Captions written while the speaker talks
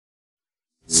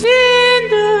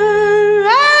Cinderella.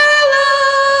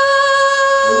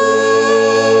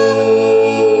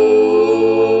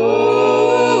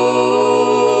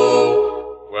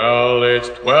 Well, it's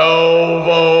 12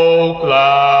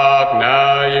 o'clock,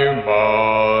 now you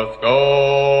must go.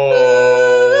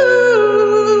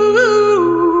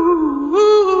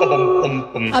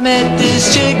 I met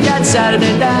this chick at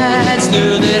Saturday dance,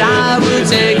 knew that I would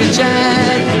take a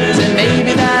chance, and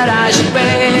maybe that I should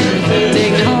wait,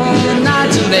 take it home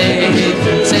not too late.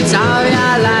 Said sorry,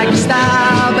 I like your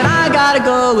style, but I gotta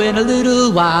go in a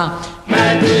little while.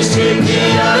 Met this chick the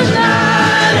other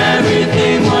night,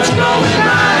 everything was going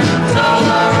right. Told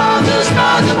her all the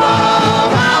stars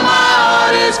above, how my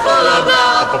heart is full of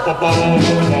love.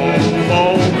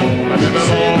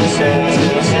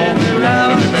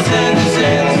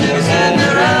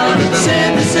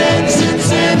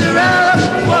 Cinderella,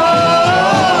 whoa.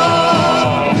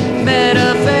 Met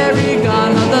a fairy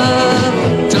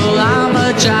godmother, told I'm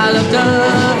a child of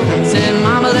love. Said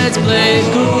mama, let's play it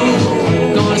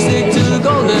cool, gonna stick to the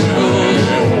golden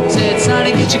rule. Said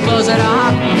sonny, get your clothes out of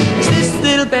hop, this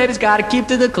little baby's gotta keep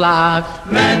to the clock.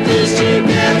 Met this chick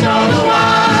and told her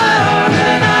why,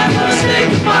 and I must say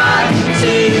goodbye.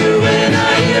 See you in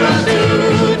a year or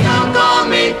two, don't call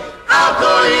me, I'll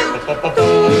call you.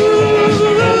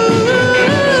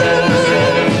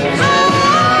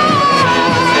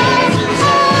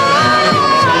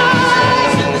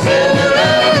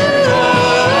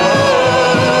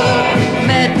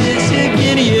 Met this chick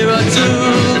in a year or two,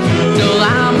 told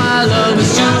how my love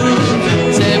was true.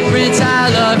 Said Prince, I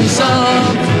love you so,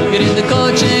 get in the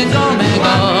coach and go man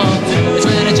go. It's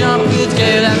when I jump with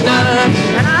gay laughter,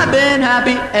 and I've been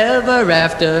happy ever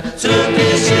after. Took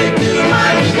this chick to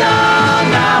my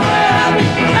young, now